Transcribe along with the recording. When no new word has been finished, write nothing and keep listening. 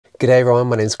G'day everyone,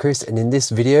 my name's Chris, and in this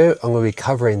video I'm going to be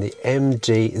covering the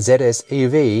MG ZS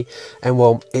EV and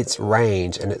well, its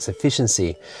range and its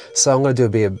efficiency. So I'm going to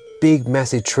do a big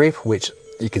massive trip, which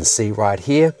you can see right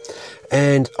here,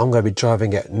 and I'm going to be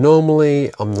driving it normally.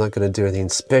 I'm not going to do anything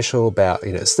special about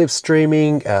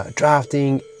slipstreaming,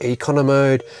 drafting, econo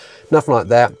mode, nothing like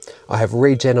that. I have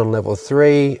regen on level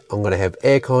 3, I'm going to have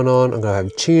aircon on, I'm going to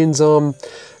have tunes on.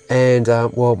 And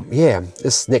well, yeah,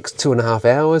 this next 2.5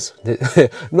 hours,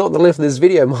 not the length of this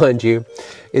video, mind you,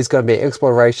 is going to be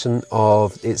exploration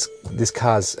of this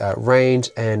car's range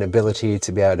and ability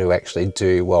to be able to actually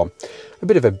do, well, a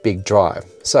bit of a big drive.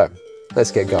 So let's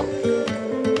get going.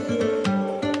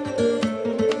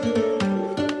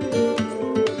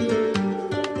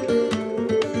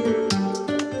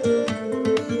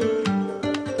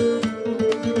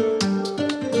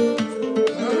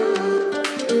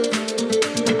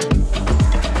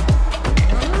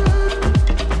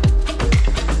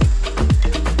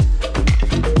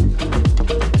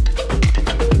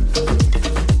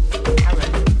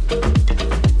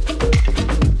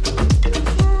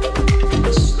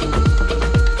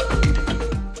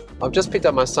 I've just picked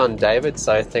up my son David,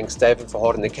 so thanks David for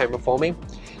holding the camera for me.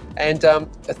 And a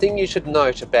thing you should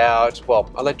note about,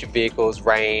 well, electric vehicles,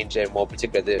 range, and more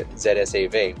particularly the ZS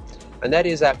EV, and that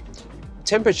is that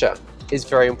temperature is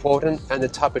very important and the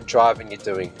type of driving you're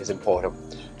doing is important.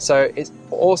 So it's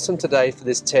awesome today for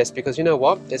this test because you know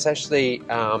what? It's actually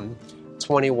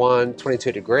 21,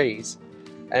 22 degrees,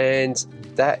 and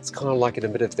that's kind of like in a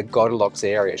bit of the Goldilocks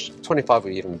area. 25 would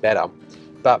be even better.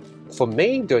 But for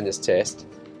me doing this test,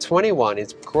 21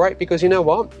 is great because you know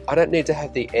what? I don't need to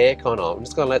have the aircon on. I'm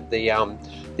just going to let the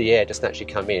air just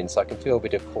naturally come in, so I can feel a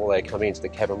bit of cool air coming into the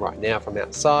cabin right now from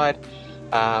outside,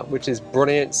 which is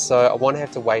brilliant. So I won't have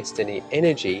to waste any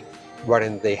energy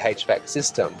running the HVAC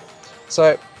system.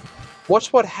 So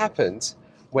watch what happens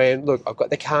when, look, I've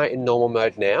got the car in normal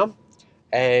mode now,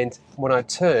 and when I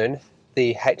turn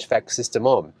the HVAC system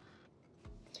on,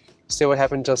 see what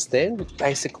happened just then?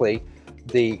 Basically,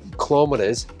 the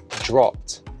kilometers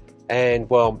dropped. And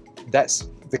well, that's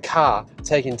the car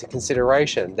taking into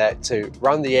consideration that to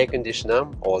run the air conditioner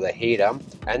or the heater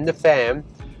and the fan,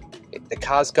 the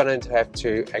car's going to have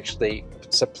to actually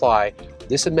supply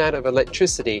this amount of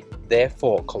electricity,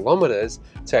 therefore kilometers,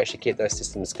 to actually keep those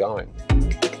systems going.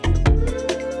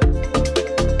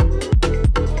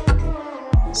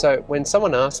 So when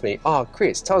someone asks me, oh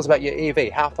Chris, tell us about your EV,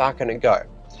 how far can it go?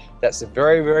 That's a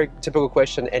very, very typical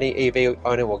question any EV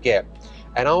owner will get.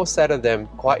 And I will say to them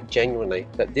quite genuinely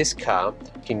that this car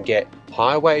can get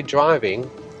highway driving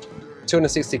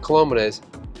 260 kilometers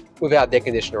without the air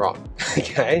conditioner on,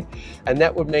 okay? And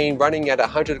that would mean running at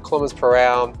 100 kilometers per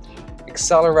hour,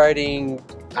 accelerating,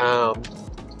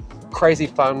 crazy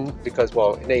fun because,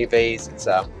 well, in EVs, it's,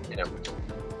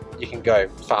 you can go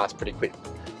fast pretty quick.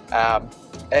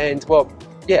 And well,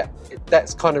 yeah,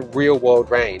 that's kind of real world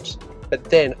range. But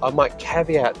then I might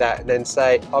caveat that and then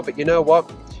say, oh, but you know what?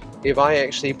 If I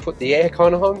actually put the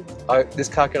aircon on, this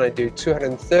car can only do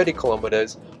 230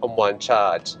 kilometers on one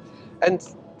charge. And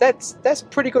that's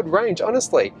pretty good range,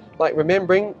 honestly. Like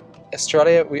remembering,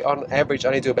 Australia, we on average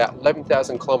only do about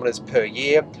 11,000 kilometers per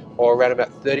year, or around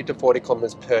about 30 to 40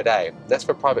 kilometers per day. That's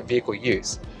for private vehicle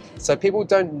use. So people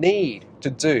don't need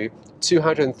to do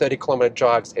 230 kilometer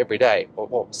drives every day.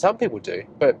 Well, some people do,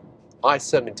 but I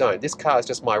certainly don't. This car is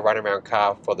just my run-around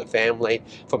car for the family,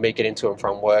 for me getting to and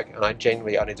from work, and I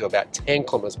generally only do about 10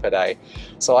 kilometers per day.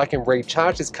 So I can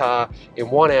recharge this car in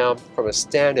 1 hour from a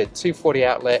standard 240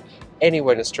 outlet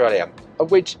anywhere in Australia, of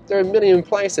which there are a million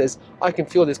places I can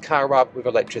fuel this car up with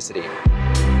electricity.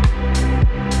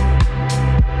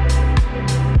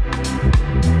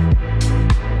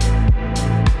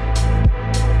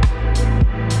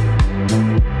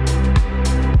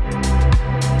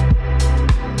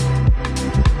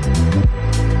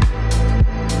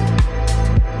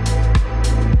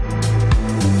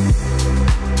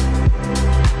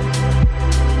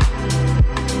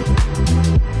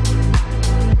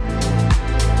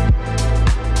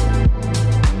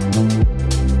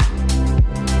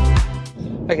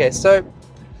 Okay, so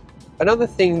another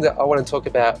thing that I want to talk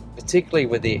about, particularly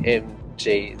with the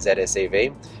MG ZS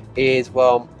EV, is,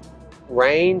 well,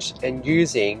 range and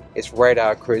using its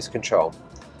radar cruise control.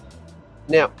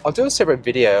 Now, I'll do a separate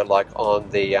video like on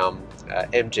the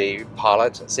MG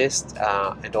Pilot Assist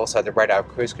and also the radar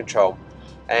cruise control.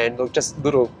 And look, just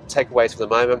little takeaways for the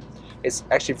moment. It's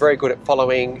actually very good at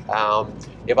following.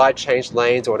 If I change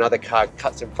lanes or another car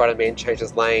cuts in front of me and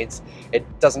changes lanes, it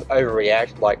doesn't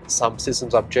overreact like some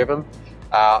systems I've driven.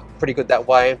 Pretty good that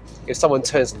way. If someone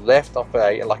turns left off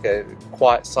like a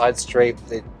quiet side street,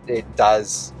 it it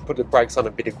does put the brakes on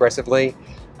a bit aggressively.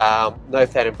 No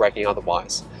phantom braking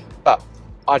otherwise. But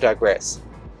I digress.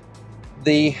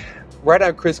 The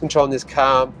radar cruise control in this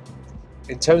car,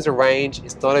 in terms of range,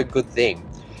 is not a good thing.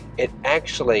 It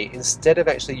actually, instead of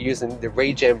actually using the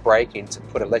regen braking to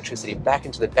put electricity back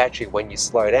into the battery when you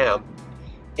slow down,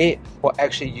 it will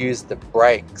actually use the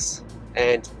brakes,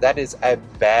 and that is a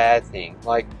bad thing.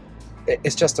 Like,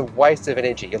 it's just a waste of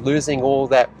energy. You're losing all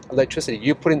that electricity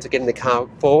you put into getting the car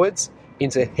forwards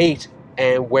into heat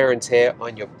and wear and tear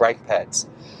on your brake pads.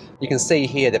 You can see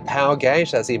here the power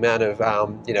gauge. That's the amount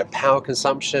of power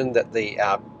consumption that the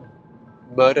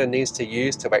motor needs to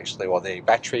use to actually, or the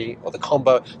battery, or the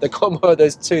combo of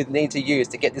those two need to use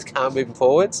to get this car moving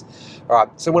forwards. All right,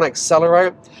 so when I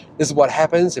accelerate, this is what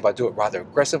happens if I do it rather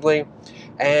aggressively.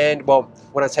 And well,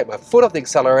 when I take my foot off the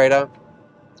accelerator,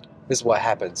 this is what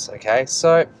happens. Okay,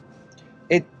 so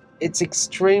it's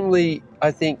extremely,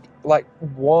 I think, like,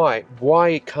 why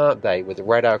can't they, with the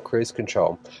radar cruise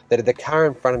control, that if the car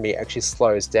in front of me actually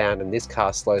slows down and this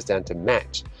car slows down to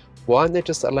match, why don't they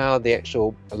just allow the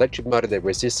actual electric motor, the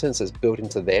resistance is built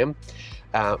into them,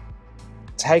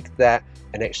 take that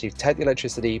and actually take the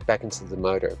electricity back into the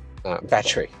motor,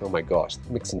 battery. Oh my gosh,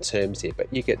 mixing terms here,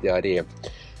 but you get the idea.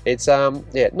 It's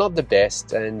yeah, not the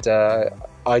best, and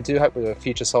I do hope with a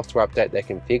future software update they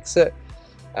can fix it.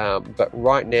 But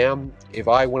right now, if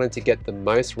I wanted to get the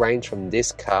most range from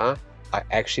this car, I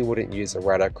actually wouldn't use the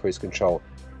radar cruise control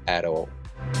at all.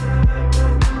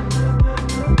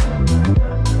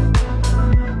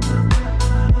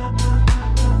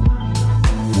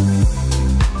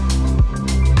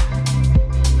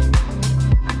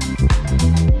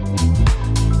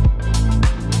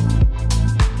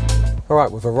 Alright,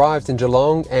 we've arrived in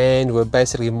Geelong and we're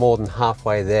basically more than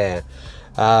halfway there.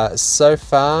 So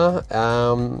far,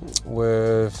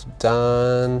 we've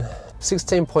done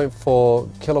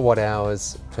 16.4 kilowatt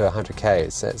hours per 100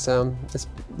 k's. It's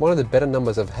one of the better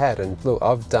numbers I've had. And look,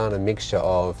 I've done a mixture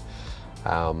of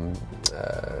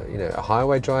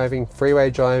highway driving, freeway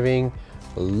driving,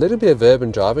 a little bit of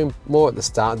urban driving, more at the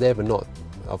start there, but not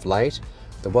of late.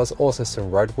 There was also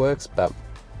some roadworks, but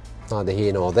neither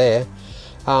here nor there.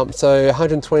 So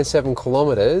 127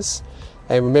 kilometers,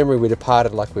 and remember we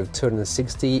departed like with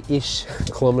 260-ish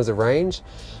kilometers of range.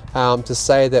 To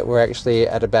say that we're actually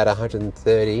at about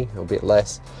 130 or a bit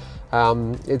less,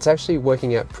 it's actually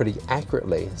working out pretty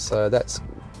accurately, so that's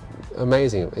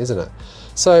amazing, isn't it?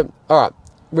 So alright,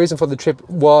 reason for the trip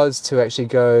was to actually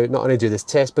go not only do this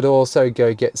test but also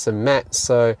go get some mats,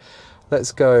 so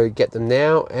let's go get them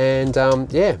now and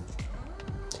yeah,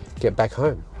 get back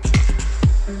home.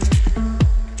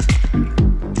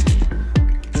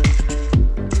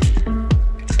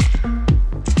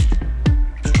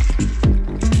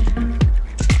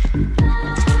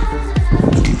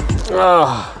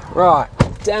 Oh, right,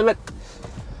 damn it.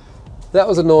 That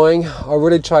was annoying. I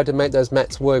really tried to make those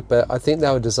mats work, but I think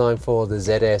they were designed for the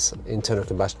ZS internal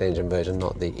combustion engine version,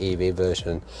 not the EV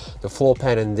version. The floor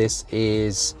pan in this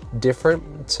is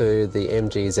different to the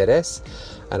MG ZS,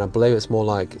 and I believe it's more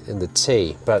like in the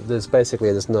T, but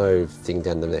there's no thing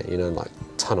down there, you know, like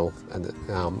tunnel. And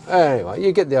anyway,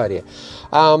 you get the idea.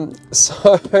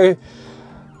 So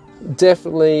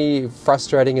definitely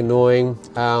frustrating, annoying.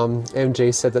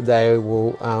 MG said that they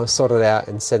will sort it out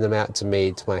and send them out to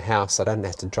me to my house, so I don't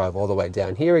have to drive all the way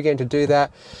down here again to do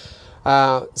that.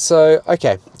 So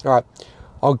okay, all right,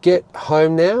 I'll get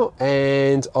home now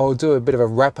and I'll do a bit of a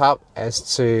wrap up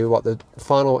as to what the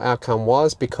final outcome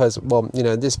was, because, well, you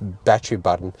know, this battery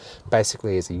button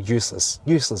basically is a useless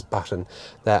button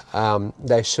that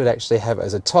they should actually have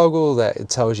as a toggle that it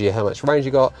tells you how much range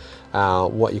you got,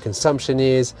 what your consumption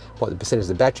is, what the percentage of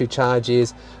the battery charge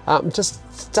is, just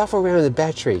stuff around the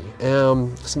battery.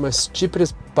 It's the most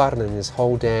stupidest button in this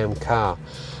whole damn car.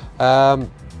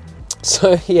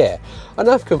 So yeah,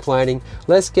 enough complaining.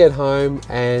 Let's get home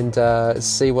and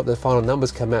see what the final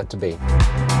numbers come out to be.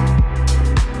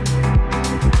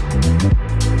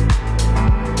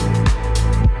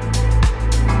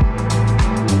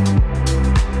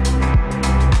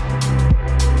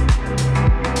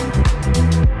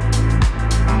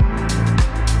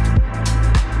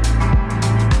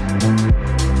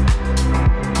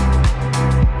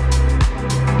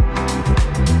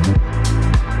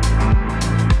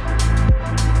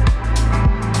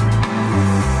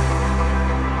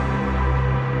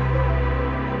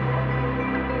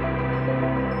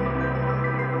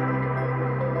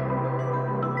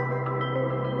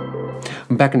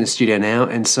 back in the studio now,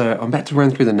 and so I'm about to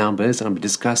run through the numbers, and I'm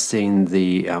discussing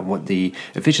the what the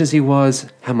efficiency was,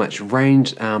 how much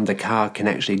range the car can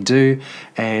actually do,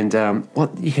 and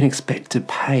what you can expect to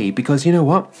pay. Because you know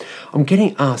what, I'm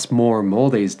getting asked more and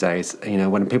more these days. You know,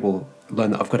 when people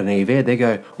learn that I've got an EV, they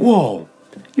go, "Whoa,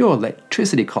 your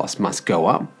electricity cost must go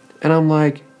up." And I'm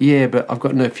like, "Yeah, but I've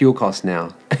got no fuel costs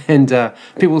now." And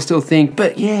people still think,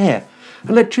 "But yeah,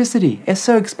 electricity, it's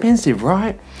so expensive,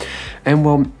 right?" And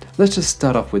well, let's just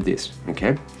start off with this,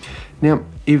 okay? Now,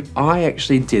 if I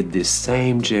actually did this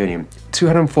same journey,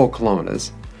 204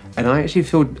 kilometers, and I actually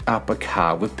filled up a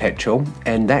car with petrol,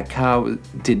 and that car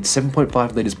did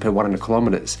 7.5 liters per 100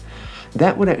 kilometers,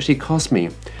 that would actually cost me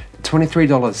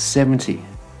 $23.70,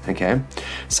 okay?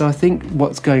 So I think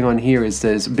what's going on here is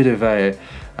there's a bit of a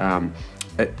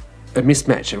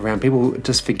mismatch around. People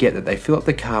just forget that they fill up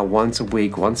the car once a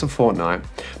week, once a fortnight.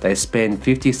 They spend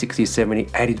 50, 60, 70,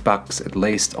 80 bucks at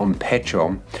least on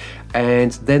petrol,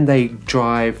 and then they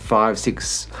drive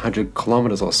 500-600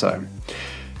 kilometers or so,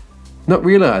 not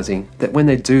realizing that when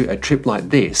they do a trip like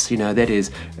this, you know, that is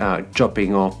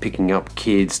dropping off, picking up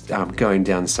kids, going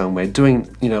down somewhere, doing,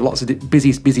 you know, lots of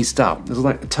busy stuff. There's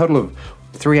like a total of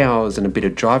 3 hours and a bit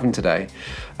of driving today,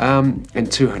 and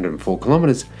 204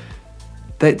 kilometers.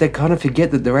 They kind of forget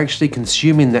that they're actually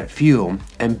consuming that fuel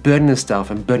and burning the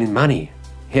stuff and burning money.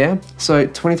 Yeah? So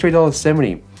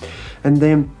 $23.70. And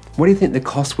then what do you think the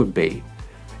cost would be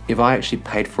if I actually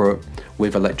paid for it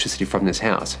with electricity from this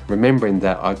house? Remembering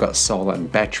that I got solar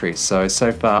and batteries. So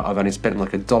far I've only spent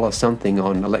like $1 something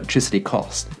on electricity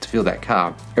cost to fuel that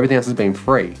car. Everything else has been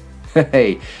free.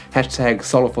 Hey, hashtag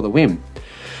solar for the win.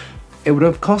 It would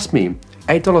have cost me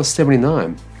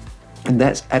 $8.79. And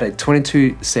that's at a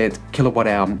 22-cent kilowatt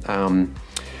hour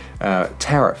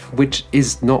tariff, which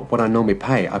is not what I normally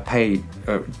pay. I pay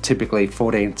typically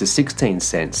 14 to 16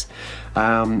 cents,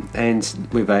 and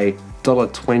with a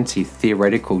 $1.20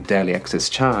 theoretical daily access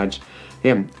charge,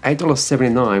 yeah,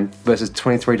 $8.79 versus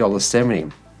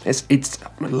 $23.70. It's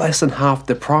less than half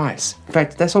the price. In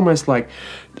fact, that's almost like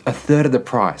a third of the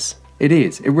price. It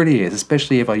is, it really is,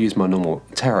 especially if I use my normal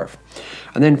tariff.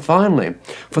 And then finally,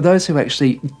 for those who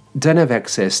actually don't have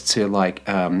access to like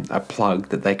a plug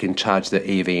that they can charge their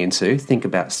EV into, think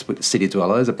about city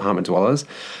dwellers, apartment dwellers.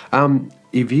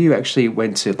 If you actually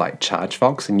went to like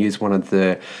ChargeFox and used one of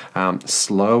the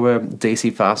slower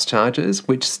DC fast chargers,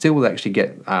 which still will actually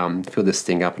get fill this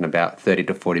thing up in about 30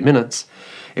 to 40 minutes,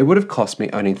 it would have cost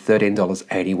me only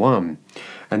 $13.81.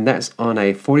 And that's on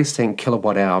a 40-cent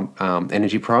kilowatt hour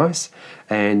energy price.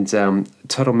 And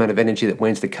total amount of energy that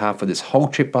went into the car for this whole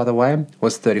trip, by the way,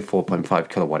 was 34.5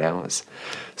 kilowatt hours.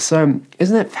 So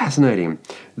isn't that fascinating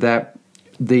that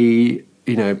the,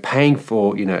 you know, paying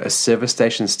for, you know, a service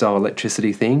station style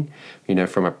electricity thing, you know,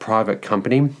 from a private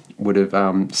company would have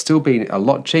still been a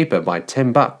lot cheaper by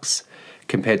 10 bucks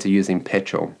compared to using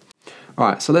petrol. All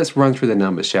right, so let's run through the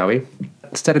numbers, shall we?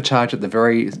 State of charge at the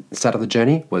very start of the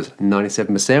journey was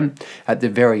 97%. At the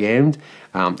very end,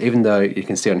 even though you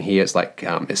can see on here it's like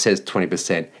it says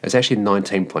 20%, it's actually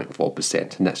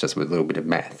 19.4%, and that's just with a little bit of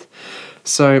math.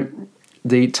 So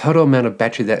the total amount of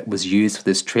battery that was used for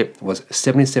this trip was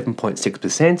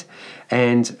 77.6%,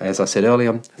 and as I said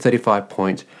earlier,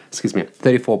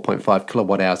 34.5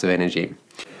 kilowatt hours of energy.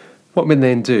 What we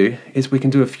then do is we can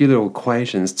do a few little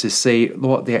equations to see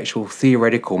what the actual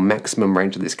theoretical maximum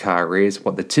range of this car is,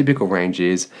 what the typical range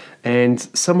is, and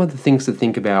some of the things to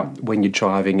think about when you're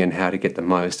driving and how to get the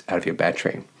most out of your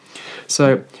battery.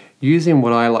 So using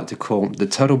what I like to call the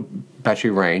total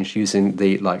battery range, using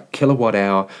the like kilowatt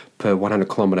hour per 100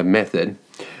 kilometer method,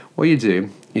 what you do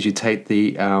is you take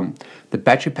the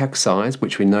battery pack size,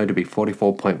 which we know to be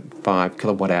 44.5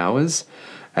 kilowatt hours,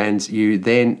 and you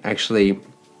then actually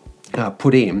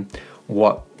put in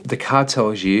what the car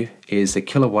tells you is the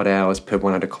kilowatt hours per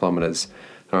 100 kilometers.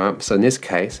 All right, so in this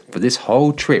case, for this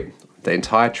whole trip, the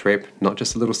entire trip, not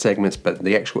just the little segments, but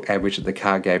the actual average that the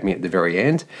car gave me at the very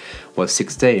end was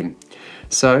 16.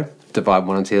 So divide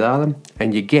one into the other,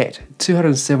 and you get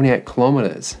 278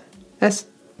 kilometers. That's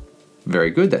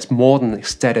very good. That's more than the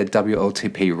stated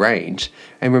WLTP range.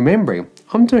 And remembering,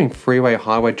 I'm doing freeway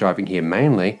highway driving here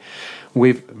mainly,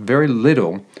 with very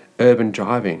little urban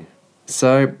driving.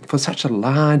 So for such a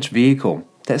large vehicle,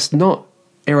 that's not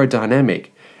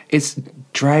aerodynamic. Its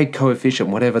drag coefficient,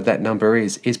 whatever that number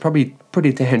is probably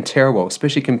pretty damn terrible,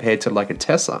 especially compared to like a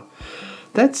Tesla.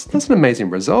 That's an amazing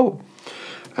result.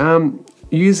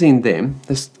 Using them,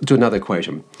 let's do another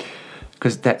equation,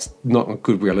 because that's not a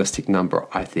good realistic number,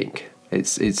 I think.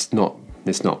 It's not,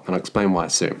 and I'll explain why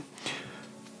soon.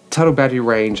 total battery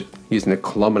range using the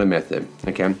kilometer method.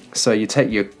 Okay, so you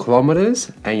take your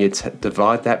kilometers and you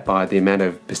divide that by the amount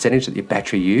of percentage that your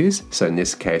battery use. So in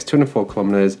this case, 204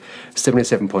 kilometers,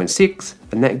 77.6,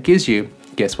 and that gives you,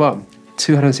 guess what?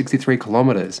 263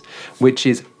 kilometers, which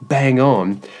is bang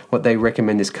on what they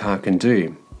recommend this car can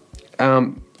do.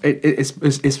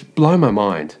 It's blown my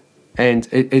mind, and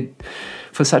it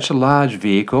for such a large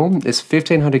vehicle, it's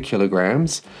 1,500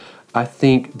 kilograms. I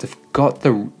think they've got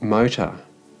the motor.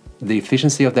 The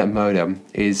efficiency of that motor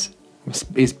is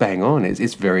bang on.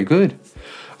 It's very good.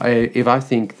 If I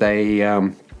think they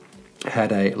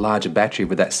had a larger battery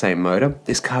with that same motor,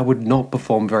 this car would not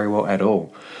perform very well at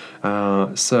all.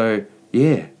 So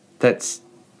yeah, that's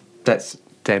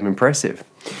damn impressive.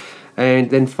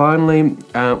 And then finally,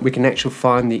 we can actually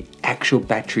find the actual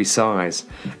battery size.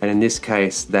 And in this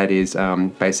case, that is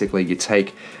basically you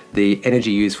take the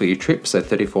energy used for your trip, so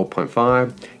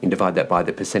 34.5, you divide that by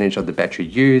the percentage of the battery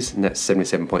used, and that's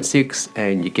 77.6,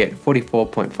 and you get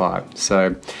 44.5.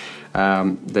 So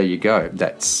there you go.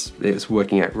 It's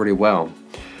working out really well.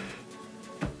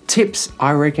 Tips,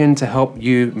 I reckon, to help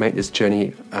you make this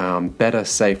journey better,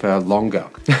 safer, longer,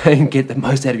 and get the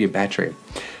most out of your battery.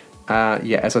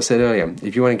 Yeah, as I said earlier,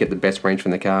 if you want to get the best range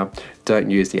from the car, don't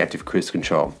use the active cruise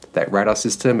control. That radar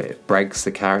system, it breaks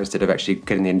the car instead of actually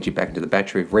getting the energy back into the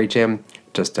battery with regen.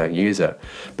 Just don't use it.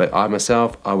 But I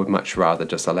myself, I would much rather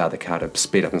just allow the car to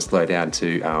speed up and slow down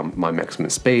to my maximum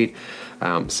speed.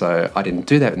 So I didn't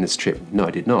do that in this trip. No,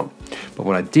 I did not. But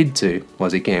what I did do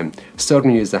was, again,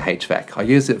 seldom use the HVAC. I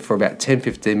used it for about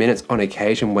 10-15 minutes on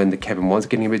occasion when the cabin was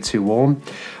getting a bit too warm.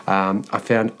 I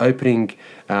found opening,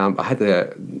 I had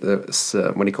the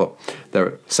what do you call it?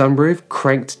 The sunroof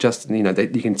cranked just, you know,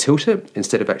 you can tilt it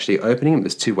instead of actually opening it.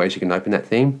 There's two ways you can open that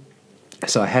thing.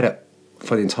 So I had it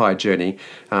for the entire journey,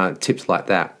 tips like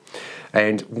that.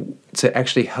 And to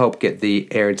actually help get the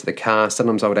air into the car,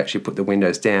 sometimes I would actually put the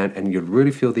windows down and you'd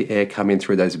really feel the air come in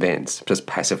through those vents, just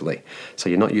passively. So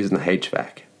you're not using the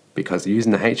HVAC, because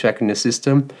using the HVAC in the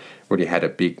system really had a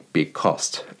big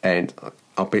cost. And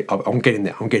I'm getting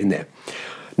there.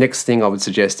 Next thing I would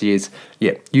suggest is,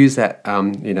 yeah, use that,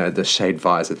 you know, the shade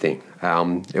visor thing.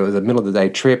 It was a middle of the day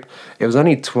trip. It was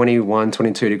only 21,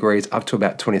 22 degrees up to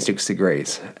about 26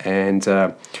 degrees. And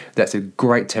that's a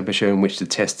great temperature in which to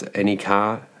test any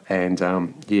car. And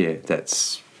yeah,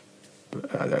 that's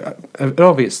an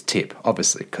obvious tip,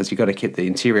 obviously, because you've got to keep the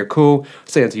interior cool,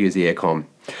 so you have to use the aircon.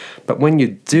 But when you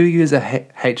do use a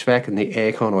HVAC and the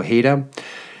aircon or heater,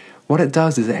 what it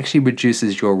does is it actually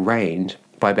reduces your range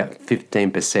by about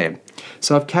 15%.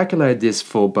 So I've calculated this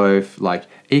for both like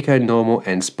eco, normal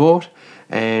and sport,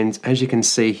 and as you can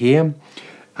see here,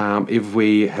 if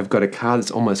we have got a car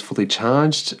that's almost fully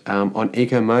charged, on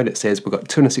eco mode it says we've got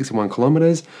 261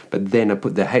 kilometers, but then I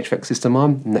put the HVAC system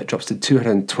on and that drops to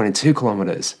 222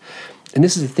 kilometers. And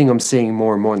this is the thing I'm seeing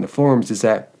more and more in the forums, is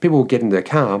that people will get into their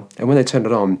car and when they turn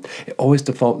it on, it always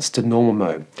defaults to normal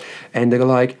mode. And they're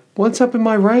like, what's up in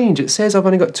my range? It says I've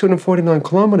only got 249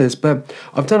 kilometers, but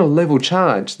I've done a level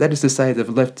charge. That is to say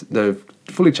they've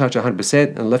fully charged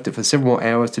 100% and left it for several more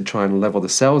hours to try and level the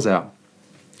cells out.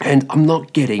 And I'm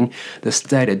not getting the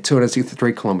stated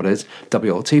 263 kilometers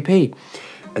WLTP.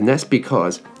 And that's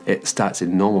because it starts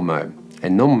in normal mode.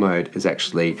 And normal mode is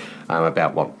actually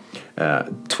about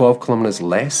 12 kilometers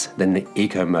less than the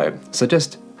eco mode. So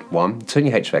just 1, turn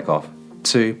your HVAC off.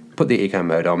 2, put the eco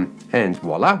mode on, and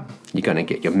voila, you're going to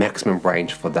get your maximum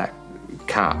range for that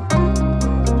car.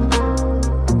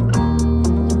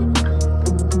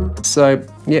 So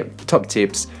yeah, top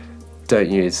tips: don't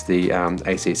use the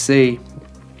ACC,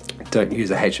 don't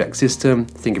use a HVAC system,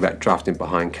 think about drafting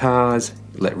behind cars,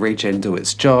 let regen do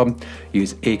its job,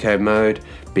 use eco mode,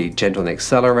 be gentle on the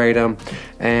accelerator,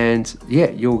 and yeah,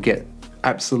 you will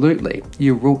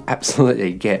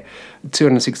absolutely get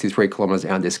 263 kilometers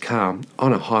out of this car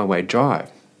on a highway drive,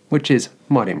 which is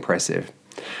mighty impressive.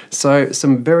 So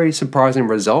some very surprising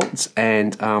results,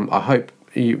 and I hope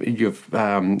you've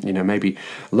you know, maybe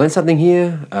learned something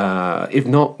here. If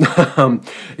not,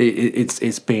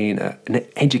 it's been an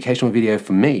educational video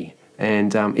for me.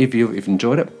 And if you've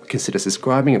enjoyed it, consider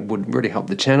subscribing. It would really help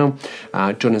the channel.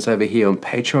 Join us over here on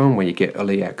Patreon, where you get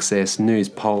early access, news,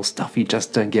 polls, stuff you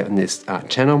just don't get on this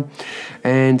channel.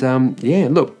 And yeah,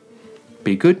 look,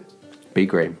 be good, be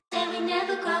green.